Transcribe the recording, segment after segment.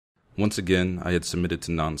Once again, I had submitted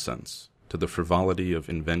to nonsense, to the frivolity of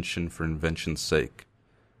invention for invention's sake,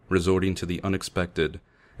 resorting to the unexpected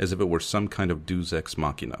as if it were some kind of deus ex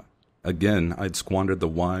machina. Again, I'd squandered the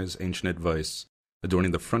wise ancient advice adorning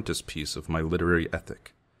the frontispiece of my literary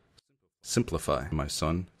ethic. Simplify, my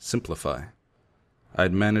son, simplify. I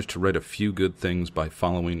had managed to write a few good things by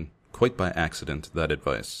following, quite by accident, that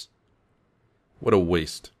advice. What a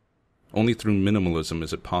waste. Only through minimalism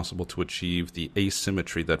is it possible to achieve the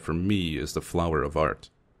asymmetry that for me is the flower of art.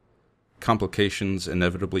 Complications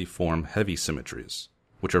inevitably form heavy symmetries,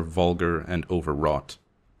 which are vulgar and overwrought.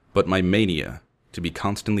 But my mania, to be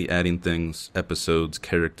constantly adding things, episodes,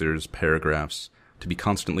 characters, paragraphs, to be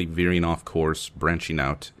constantly veering off course, branching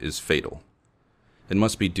out, is fatal. It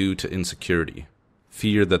must be due to insecurity,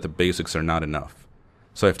 fear that the basics are not enough,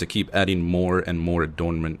 so I have to keep adding more and more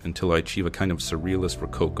adornment until I achieve a kind of surrealist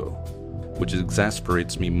rococo, which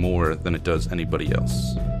exasperates me more than it does anybody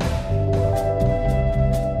else.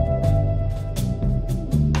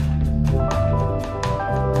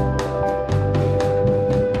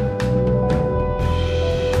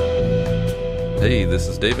 Hey, this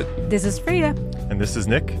is David. This is Frida. And this is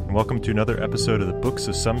Nick, and welcome to another episode of the Books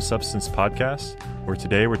of Some Substance podcast, where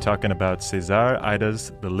today we're talking about César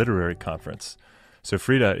Aira's The Literary Conference. So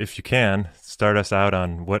Frida, if you can, start us out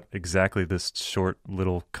on what exactly this short,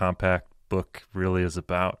 little, compact book really is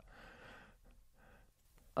about.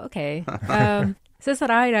 Okay. César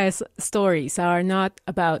Aira's stories are not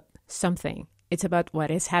about something. It's about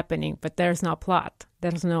what is happening, but there's no plot.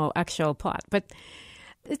 There's no actual plot. But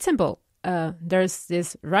it's simple. There's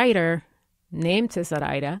this writer named César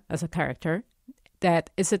Aira as a character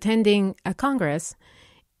that is attending a congress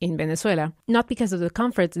in Venezuela, not because of the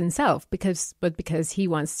conference itself, but because he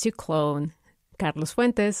wants to clone Carlos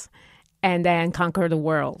Fuentes and then conquer the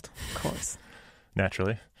world, of course.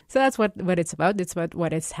 Naturally. So that's what it's about. It's about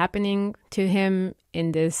what is happening to him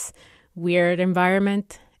in this weird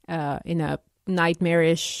environment, in a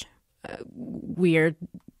nightmarish, weird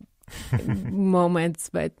moments,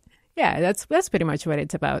 but yeah, that's pretty much what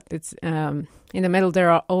it's about. It's in the middle. There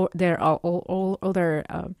are all other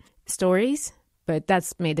stories, but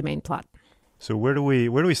that's made the main plot. So where do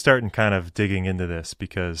we start in kind of digging into this?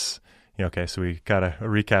 Because okay, so we got a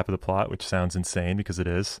recap of the plot, which sounds insane because it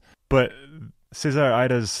is. But César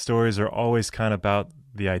Aira's stories are always kind of about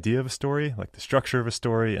the idea of a story, like the structure of a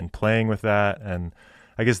story, and playing with that. And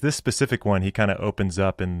I guess this specific one, he kind of opens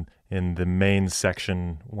up in the main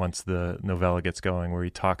section once the novella gets going, where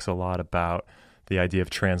he talks a lot about the idea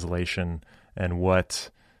of translation and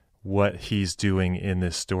what he's doing in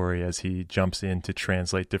this story as he jumps in to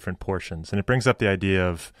translate different portions. And it brings up the idea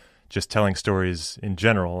of just telling stories in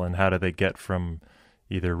general, and how do they get from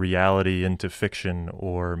either reality into fiction,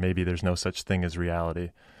 or maybe there's no such thing as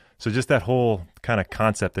reality. So just that whole kind of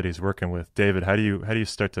concept that he's working with. David, how do you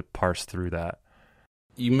start to parse through that?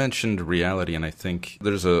 You mentioned reality, and I think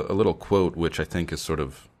there's a little quote which I think is sort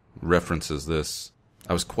of references this.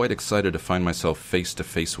 I was quite excited to find myself face to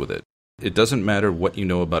face with it. It doesn't matter what you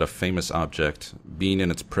know about a famous object, being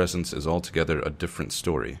in its presence is altogether a different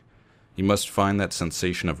story. You must find that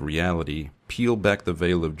sensation of reality, peel back the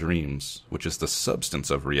veil of dreams, which is the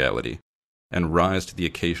substance of reality, and rise to the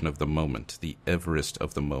occasion of the moment, the Everest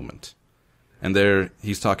of the moment. And there,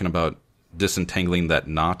 he's talking about disentangling that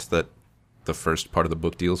knot that the first part of the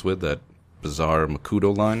book deals with, that bizarre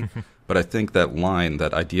Makudo line. But I think that line,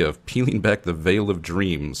 that idea of peeling back the veil of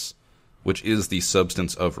dreams, which is the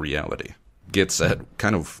substance of reality, gets at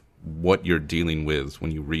kind of what you're dealing with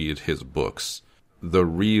when you read his books. The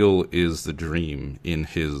real is the dream in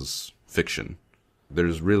his fiction.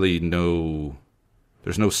 There's really no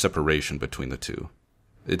separation between the two.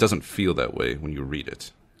 It doesn't feel that way when you read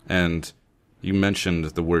it. And you mentioned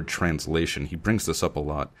the word translation. He brings this up a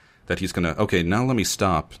lot, that he's going to, okay, now let me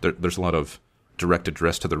stop. There's a lot of direct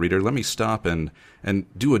address to the reader. Let me stop and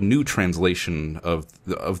do a new translation of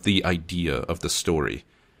the idea of the story.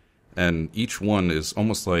 And each one is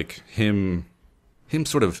almost like him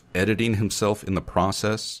sort of editing himself in the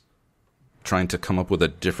process, trying to come up with a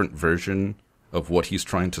different version of what he's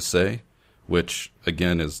trying to say, which,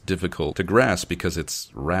 again, is difficult to grasp because it's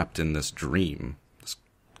wrapped in this dream, this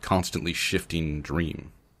constantly shifting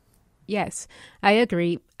dream. Yes, I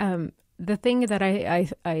agree. The thing that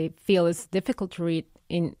I feel is difficult to read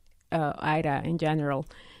in Aira in general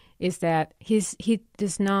is that he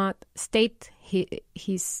does not state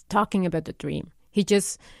he's talking about the dream. He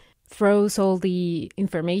just throws all the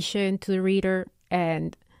information to the reader,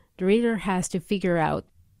 and the reader has to figure out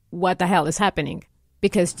what the hell is happening,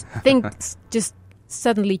 because things just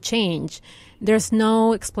suddenly change. There's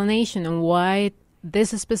no explanation on why this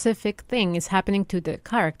specific thing is happening to the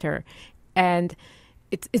character. And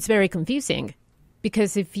it's very confusing,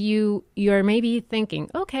 because if you're maybe thinking,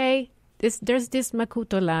 okay, there's this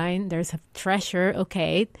Makoto line, there's a treasure,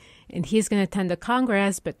 okay, and he's going to attend the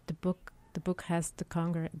Congress, but the book has the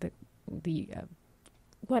Congress,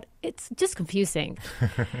 what? It's just confusing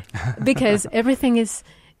because everything is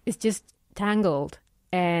just tangled,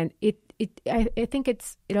 and I think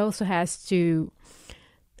it also has to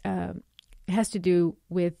do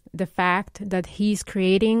with the fact that he's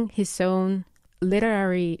creating his own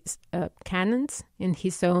literary canons in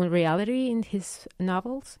his own reality, in his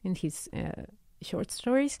novels, in his short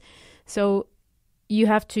stories. So you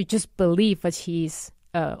have to just believe what he's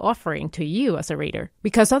offering to you as a reader,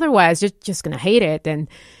 because otherwise you're just going to hate it, and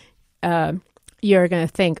you're going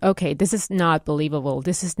to think, okay, this is not believable.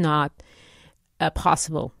 This is not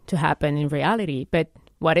possible to happen in reality. But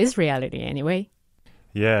what is reality anyway?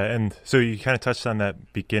 Yeah, and so you kind of touched on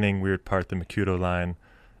that beginning weird part, the Makoto line,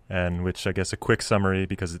 and which I guess a quick summary,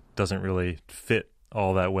 because it doesn't really fit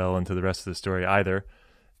all that well into the rest of the story either,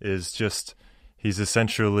 is just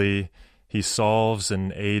he solves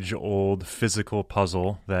an age-old physical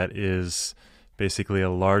puzzle that is basically a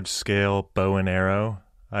large-scale bow and arrow,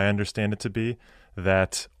 I understand it to be,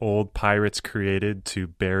 that old pirates created to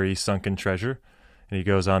bury sunken treasure. And he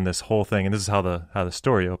goes on this whole thing, and this is how the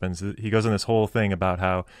story opens. He goes on this whole thing about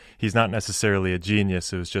how he's not necessarily a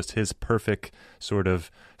genius. It was just his perfect sort of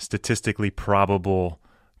statistically probable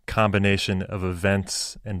combination of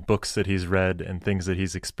events and books that he's read and things that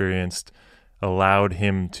he's experienced allowed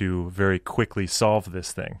him to very quickly solve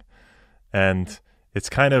this thing. And it's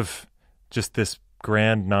kind of just this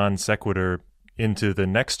grand non sequitur into the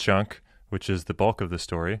next chunk, which is the bulk of the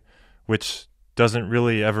story, which doesn't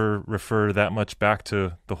really ever refer that much back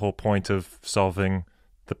to the whole point of solving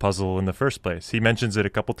the puzzle in the first place. He mentions it a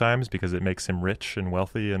couple times because it makes him rich and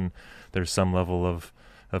wealthy, and there's some level of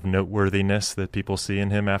noteworthiness that people see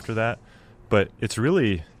in him after that. But it's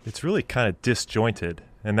really kind of disjointed.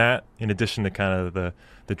 And that, in addition to kind of the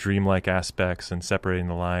dreamlike aspects and separating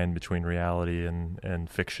the line between reality and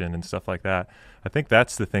fiction and stuff like that, I think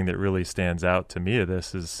that's the thing that really stands out to me of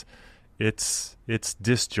this is it's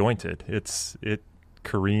disjointed. It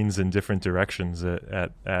careens in different directions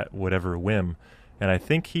at whatever whim. And I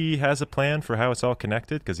think he has a plan for how it's all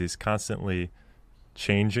connected because he's constantly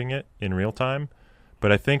changing it in real time.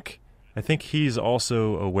 But I think he's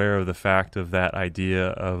also aware of the fact of that idea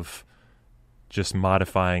of just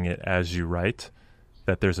modifying it as you write,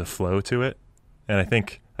 that there's a flow to it. And I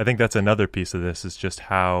think that's another piece of this is just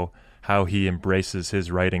how he embraces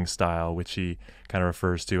his writing style, which he kind of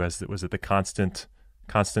refers to as the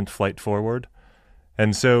constant flight forward.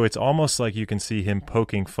 And so it's almost like you can see him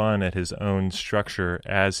poking fun at his own structure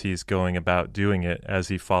as he's going about doing it, as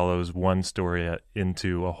he follows one story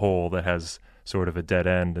into a hole that has sort of a dead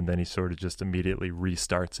end, and then he sort of just immediately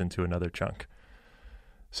restarts into another chunk.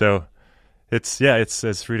 So it's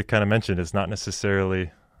as Frida kind of mentioned, it's not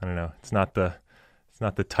necessarily, I don't know, it's not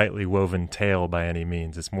the tightly woven tale by any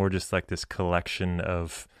means. It's more just like this collection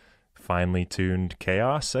of finely tuned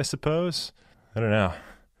chaos, I suppose. I don't know.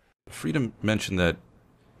 Frida mentioned that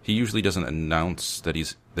he usually doesn't announce that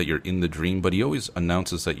you're in the dream, but he always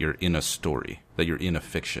announces that you're in a story, that you're in a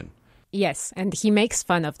fiction. Yes, and he makes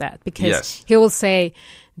fun of that because he will say,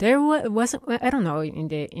 there wasn't, I don't know in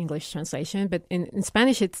the English translation, but in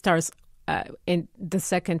Spanish it starts in the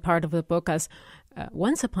second part of the book as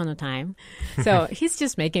once upon a time. So he's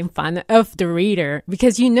just making fun of the reader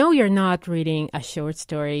because you're not reading a short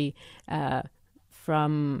story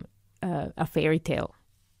from a fairy tale.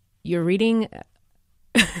 You're reading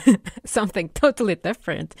something totally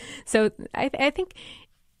different. So I think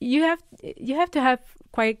you have to have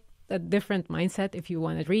quite a different mindset if you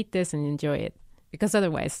want to read this and enjoy it, because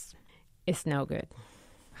otherwise it's no good.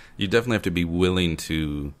 You definitely have to be willing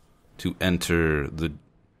to enter the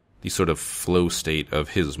sort of flow state of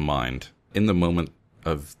his mind in the moment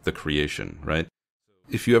of the creation, right?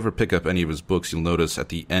 If you ever pick up any of his books, you'll notice at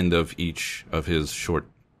the end of each of his short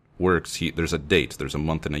works, there's a date, there's a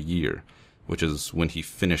month and a year, which is when he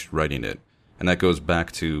finished writing it. And that goes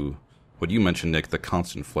back to what you mentioned, Nick, the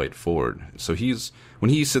constant flight forward. So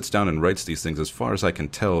when he sits down and writes these things, as far as I can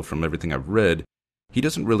tell from everything I've read, he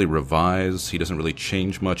doesn't really revise, he doesn't really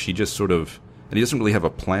change much, he just sort of, and he doesn't really have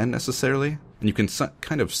a plan necessarily. And you can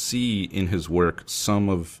kind of see in his work some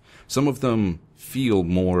of them feel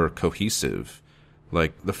more cohesive.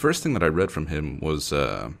 Like, the first thing that I read from him was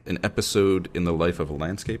an episode in the life of a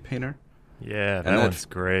landscape painter. Yeah, that one's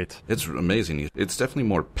great. It's amazing. It's definitely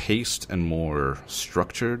more paced and more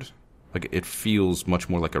structured. Like, it feels much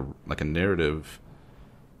more like a narrative.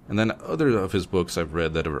 And then other of his books I've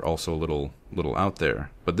read that are also a little out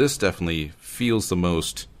there. But this definitely feels the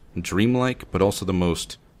most dreamlike, but also the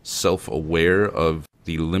most self-aware of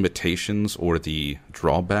the limitations or the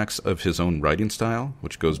drawbacks of his own writing style,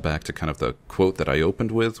 which goes back to kind of the quote that I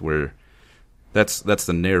opened with, where that's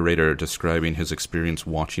the narrator describing his experience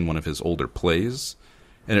watching one of his older plays.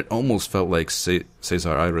 And it almost felt like César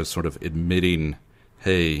Aira sort of admitting,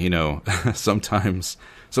 hey, you know, sometimes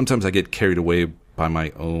I get carried away by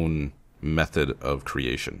my own method of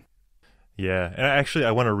creation. Yeah, and actually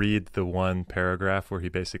I want to read the one paragraph where he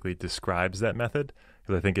basically describes that method,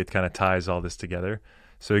 because I think it kind of ties all this together.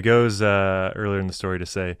 So he goes earlier in the story to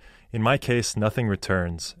say, "In my case, nothing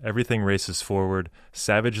returns. Everything races forward,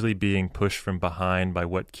 savagely being pushed from behind by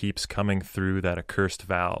what keeps coming through that accursed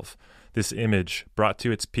valve. This image, brought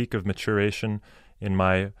to its peak of maturation in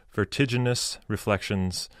my vertiginous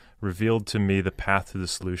reflections, revealed to me the path to the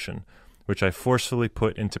solution, which I forcefully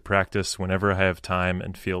put into practice whenever I have time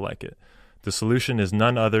and feel like it. The solution is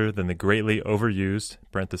none other than the greatly overused,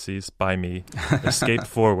 parentheses, by me, escape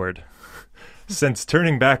forward. Since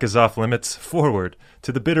turning back is off limits, forward,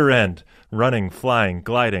 to the bitter end, running, flying,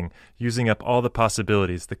 gliding, using up all the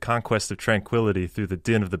possibilities, the conquest of tranquility through the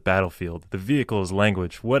din of the battlefield. The vehicle is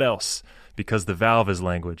language. What else? Because the valve is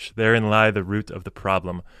language. Therein lie the root of the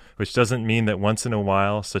problem, which doesn't mean that once in a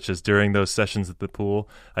while, such as during those sessions at the pool,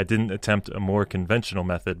 I didn't attempt a more conventional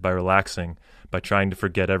method by relaxing, by trying to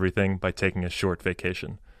forget everything, by taking a short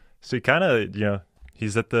vacation." So he kind of,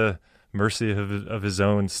 he's at the mercy of his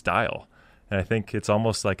own style. And I think it's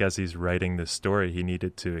almost like as he's writing this story, he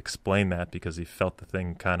needed to explain that because he felt the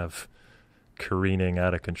thing kind of careening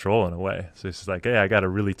out of control in a way. So he's like, hey, I got to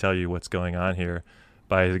really tell you what's going on here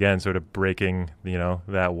by, again, sort of breaking,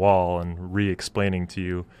 that wall and re-explaining to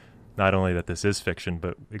you not only that this is fiction,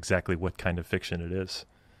 but exactly what kind of fiction it is.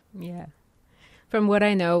 Yeah. From what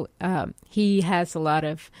I know, he has a lot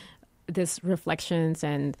of this reflections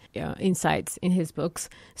and insights in his books.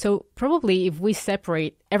 So probably if we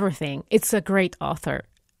separate everything, it's a great author.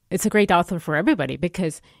 It's a great author for everybody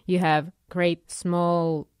because you have great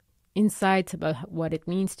small insights about what it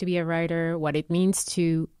means to be a writer, what it means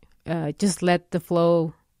to just let the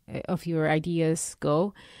flow of your ideas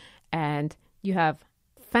go. And you have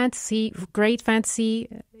great fantasy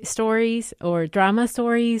stories or drama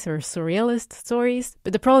stories or surrealist stories.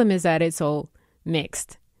 But the problem is that it's all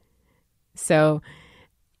mixed. So,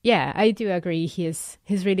 yeah, I do agree. He's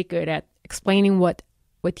really good at explaining what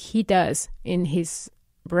he does in his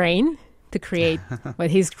brain to create what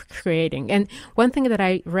he's creating. And one thing that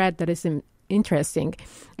I read that is interesting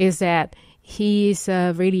is that he's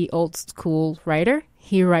a really old school writer.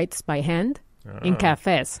 He writes by hand in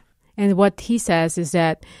cafes. And what he says is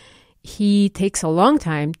that he takes a long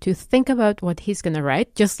time to think about what he's going to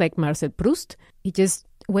write, just like Marcel Proust. He just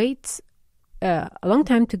waits a long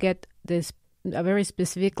time to get a very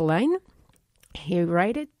specific line. He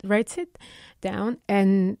writes it down,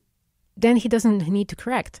 and then he doesn't need to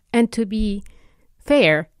correct. And to be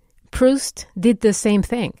fair, Proust did the same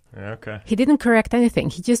thing. Okay. He didn't correct anything.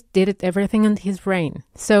 He just did everything in his brain.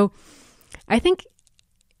 So I think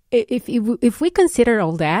if we consider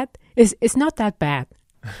all that, it's not that bad.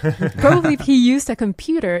 Probably if he used a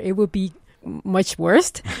computer, it would be much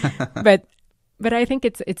worse. But I think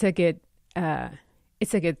it's a good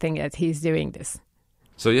thing that he's doing this.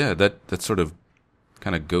 So yeah, that sort of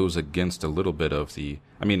kind of goes against a little bit of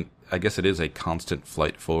I guess it is a constant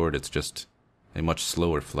flight forward. It's just a much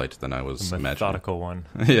slower flight than I was imagining. A methodical one.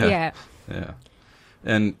 Yeah.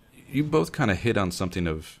 And you both kind of hit on something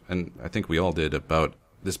and I think we all did, about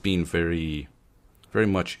this being very, very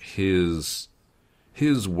much his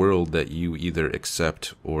world that you either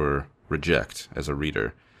accept or reject as a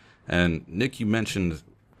reader. And Nick, you mentioned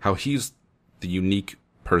how he's the unique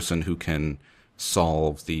person who can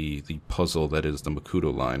solve the puzzle that is the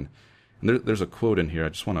Makuto line. And there's a quote in here. I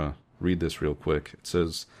just want to read this real quick. It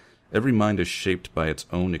says, "Every mind is shaped by its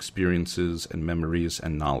own experiences and memories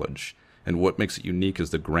and knowledge. And what makes it unique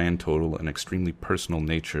is the grand total and extremely personal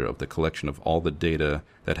nature of the collection of all the data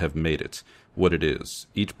that have made it what it is.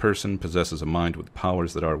 Each person possesses a mind with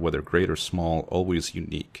powers that are, whether great or small, always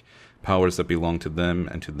unique. Powers that belong to them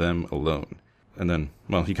and to them alone." And then,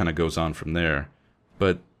 well, he kind of goes on from there.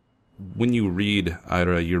 But when you read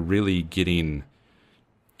Aira, you're really getting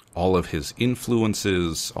all of his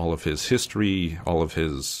influences, all of his history, all of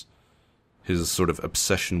his sort of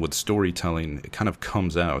obsession with storytelling. It kind of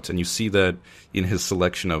comes out. And you see that in his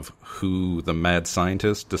selection of who the mad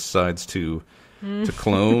scientist decides to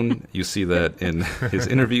clone. You see that in his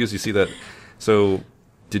interviews. You see that. So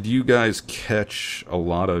did you guys catch a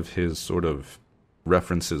lot of his sort of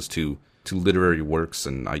references to to literary works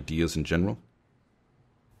and ideas in general?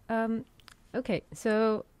 Okay,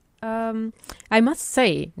 so I must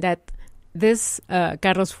say that this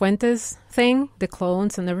Carlos Fuentes thing, the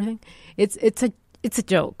clones and everything, it's a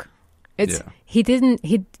joke.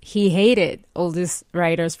 He hated all these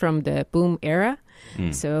writers from the boom era.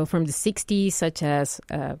 So from the 60s, such as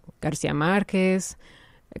Garcia Marquez,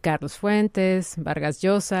 Carlos Fuentes, Vargas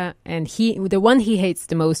Llosa, and the one he hates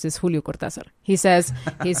the most is Julio Cortázar. He says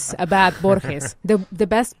he's a bad Borges. The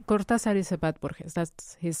best Cortázar is a bad Borges.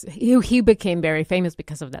 That's he became very famous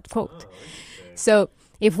because of that quote. So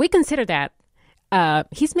if we consider that,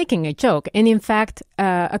 he's making a joke. And in fact,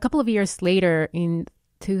 a couple of years later, in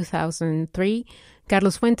 2003,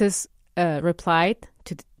 Carlos Fuentes replied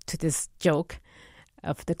to this joke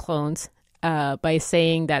of the clones by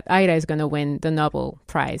saying that Aira is going to win the Nobel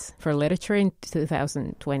Prize for Literature in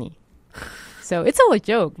 2020. So it's all a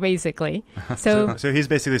joke, basically. So he's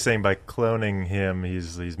basically saying by cloning him,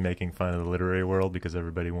 he's making fun of the literary world because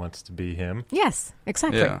everybody wants to be him. Yes,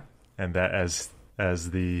 exactly. Yeah. And that as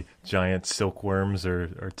the giant silkworms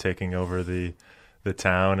are taking over the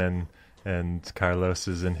town and Carlos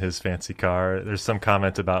is in his fancy car. There's some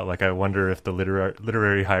comment about, like, I wonder if the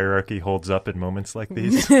literary hierarchy holds up in moments like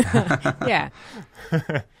these. Yeah.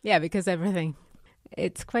 Yeah, because everything.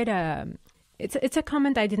 It's quite it's a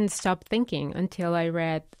comment I didn't stop thinking until I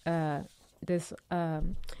read this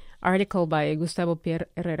article by Gustavo Pierre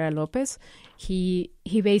Herrera Lopez. He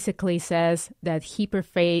basically says that he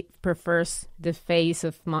prefers to face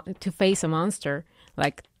a monster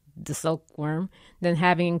like the silkworm than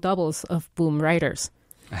having doubles of boom writers.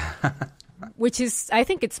 Which is, I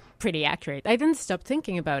think it's pretty accurate. I didn't stop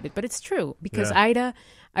thinking about it, but it's true. Because Aira,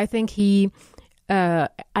 I think he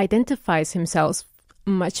identifies himself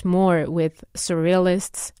much more with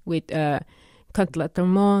surrealists, with Comte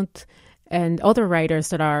Latremont, and other writers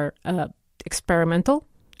that are experimental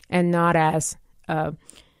and not as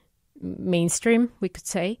mainstream, we could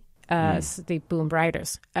say, as the boom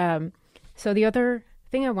writers. So the other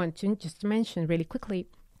thing I want to just mention really quickly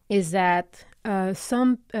is that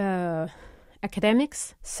some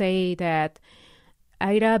academics say that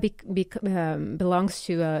Aira belongs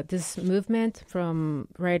to this movement from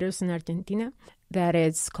writers in Argentina that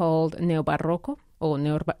is called Neobarroco or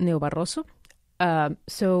Neobarroso.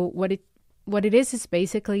 So what it is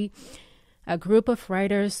basically a group of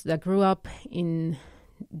writers that grew up in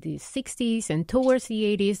the 60s, and towards the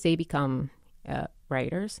 80s they become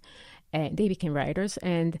writers. And they became writers,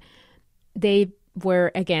 and they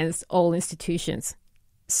were against all institutions.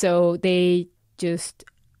 So they just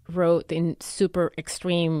wrote in super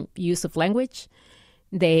extreme use of language.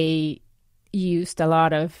 They used a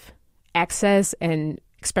lot of access and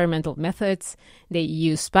experimental methods. They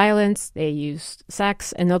used violence. They used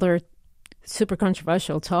sex and other super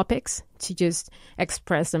controversial topics to just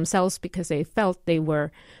express themselves because they felt they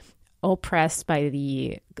were oppressed by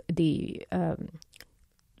the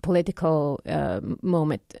political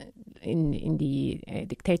moment in the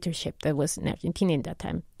dictatorship that was in Argentina in that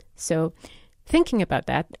time. So thinking about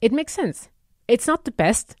that, it makes sense. It's not the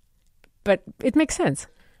best, but it makes sense.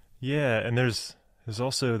 Yeah, and there was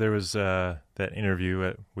that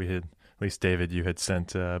interview we had, at least David, you had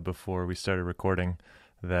sent before we started recording,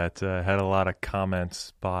 that had a lot of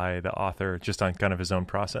comments by the author just on kind of his own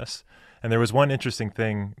process. And there was one interesting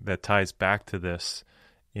thing that ties back to this,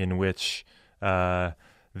 in which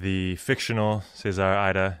the fictional César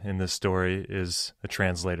Aira in this story is a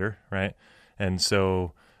translator, right? And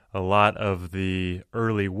so a lot of the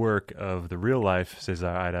early work of the real life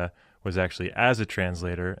César Aira was actually as a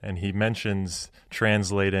translator, and he mentions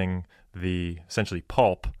translating the essentially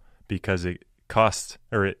pulp because it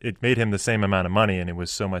made him the same amount of money and it was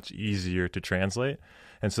so much easier to translate.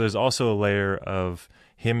 And so there's also a layer of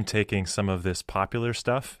him taking some of this popular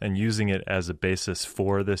stuff and using it as a basis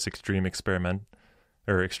for this extreme experimental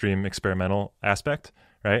aspect,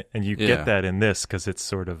 right? And you get that in this because it's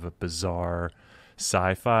sort of a bizarre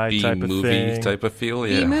sci-fi type of thing, type of feel.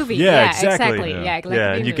 B-movie. Yeah, exactly.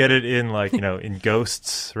 Yeah, and you get it in, like, in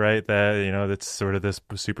Ghosts, right? That that's sort of this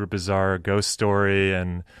super bizarre ghost story,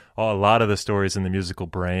 and a lot of the stories in the musical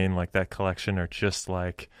Brain, like that collection, are just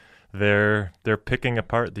like they're picking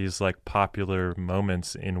apart these like popular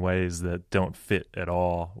moments in ways that don't fit at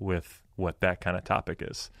all with what that kind of topic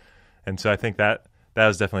is. And so I think that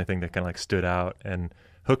was definitely a thing that kind of like stood out and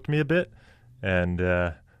hooked me a bit. And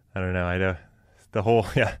I don't know, the whole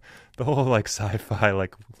like sci-fi,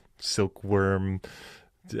 like silkworm,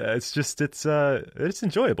 it's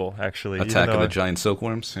enjoyable, actually. Attack of the Giant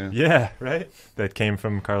Silkworms. Yeah, right. That came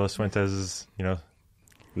from Carlos Fuentes'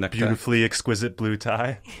 necktie. Beautifully exquisite blue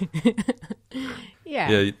tie.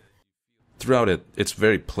 Yeah. throughout it, it's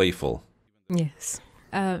very playful. Yes.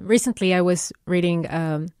 Recently, I was reading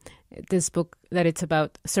this book that it's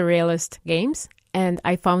about surrealist games, and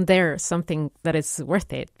I found there something that is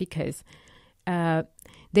worth it because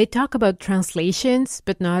they talk about translations,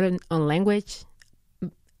 but not on language.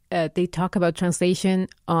 They talk about translation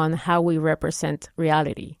on how we represent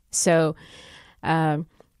reality. So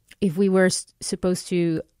if we were supposed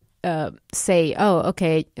to say, oh,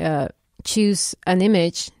 okay, choose an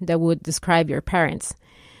image that would describe your parents,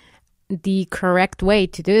 the correct way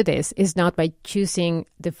to do this is not by choosing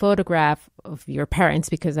the photograph of your parents,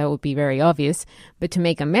 because that would be very obvious, but to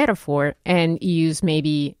make a metaphor and use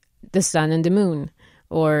maybe the sun and the moon,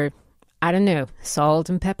 or, I don't know, salt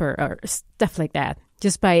and pepper, or stuff like that,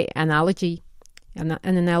 just by analogy, an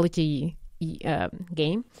analogy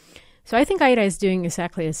game. So I think Aira is doing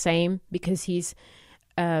exactly the same, because he's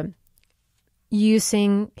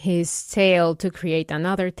using his tale to create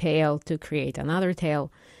another tale, to create another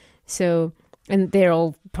tale. So, and they're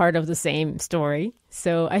all part of the same story.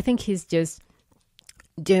 So I think he's just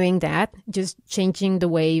doing that, just changing the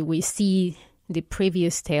way we see the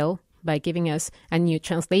previous tale by giving us a new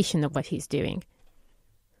translation of what he's doing.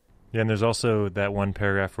 Yeah, and there's also that one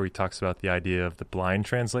paragraph where he talks about the idea of the blind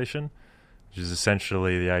translation, which is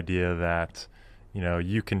essentially the idea that, you know,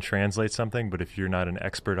 you can translate something, but if you're not an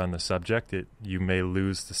expert on the subject, you may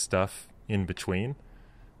lose the stuff in between.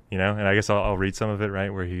 You know, and I guess I'll read some of it,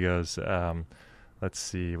 right, where he goes, let's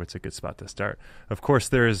see, what's a good spot to start? Of course,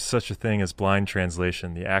 there is such a thing as blind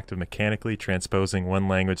translation, the act of mechanically transposing one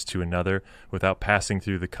language to another without passing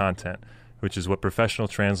through the content, which is what professional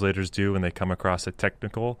translators do when they come across a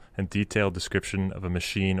technical and detailed description of a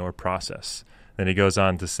machine or process. Then he goes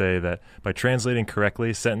on to say that by translating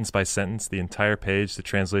correctly, sentence by sentence, the entire page, the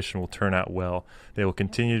translation will turn out well. They will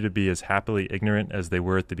continue to be as happily ignorant as they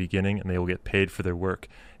were at the beginning, and they will get paid for their work.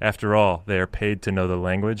 After all, they are paid to know the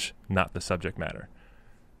language, not the subject matter.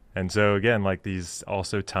 And so, again, like these,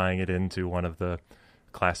 also tying it into one of the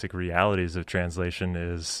classic realities of translation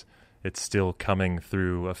is it's still coming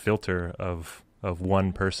through a filter of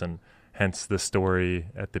one person, hence the story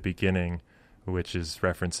at the beginning, which is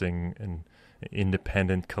referencing an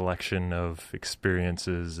independent collection of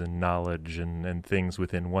experiences and knowledge and things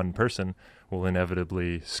within one person will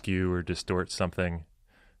inevitably skew or distort something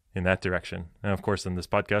in that direction. And of course, in this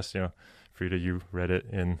podcast, you know, Frida, you read it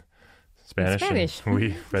in Spanish. And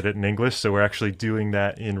we read it in English, so we're actually doing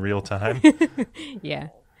that in real time. Yeah.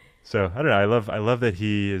 So I don't know. I love that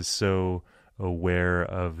he is so aware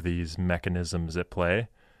of these mechanisms at play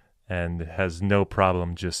and has no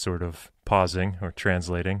problem just sort of pausing or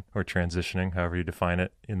translating or transitioning, however you define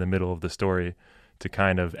it, in the middle of the story to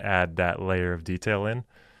kind of add that layer of detail in.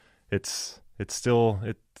 It's still,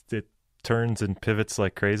 it turns and pivots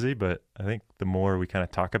like crazy, but I think the more we kind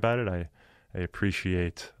of talk about it, I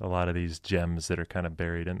appreciate a lot of these gems that are kind of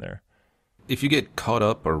buried in there. If you get caught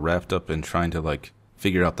up or wrapped up in trying to like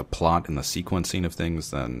figure out the plot and the sequencing of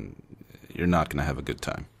things, then you're not going to have a good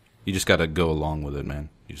time. You just got to go along with it, man.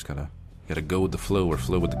 You just gotta go with the flow or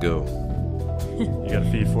flow with the go. You gotta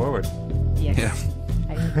feed forward. Yes. Yeah.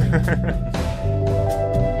 I agree.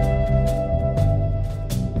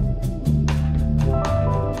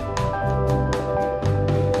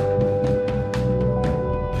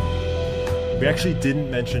 We actually didn't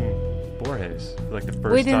mention Borges for like the first time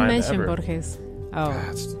ever. We didn't mention Borges.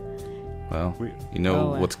 Oh. Well, you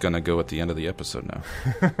know what's going to go at the end of the episode now.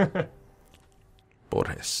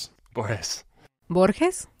 Borges. Borges.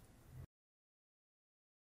 Borges?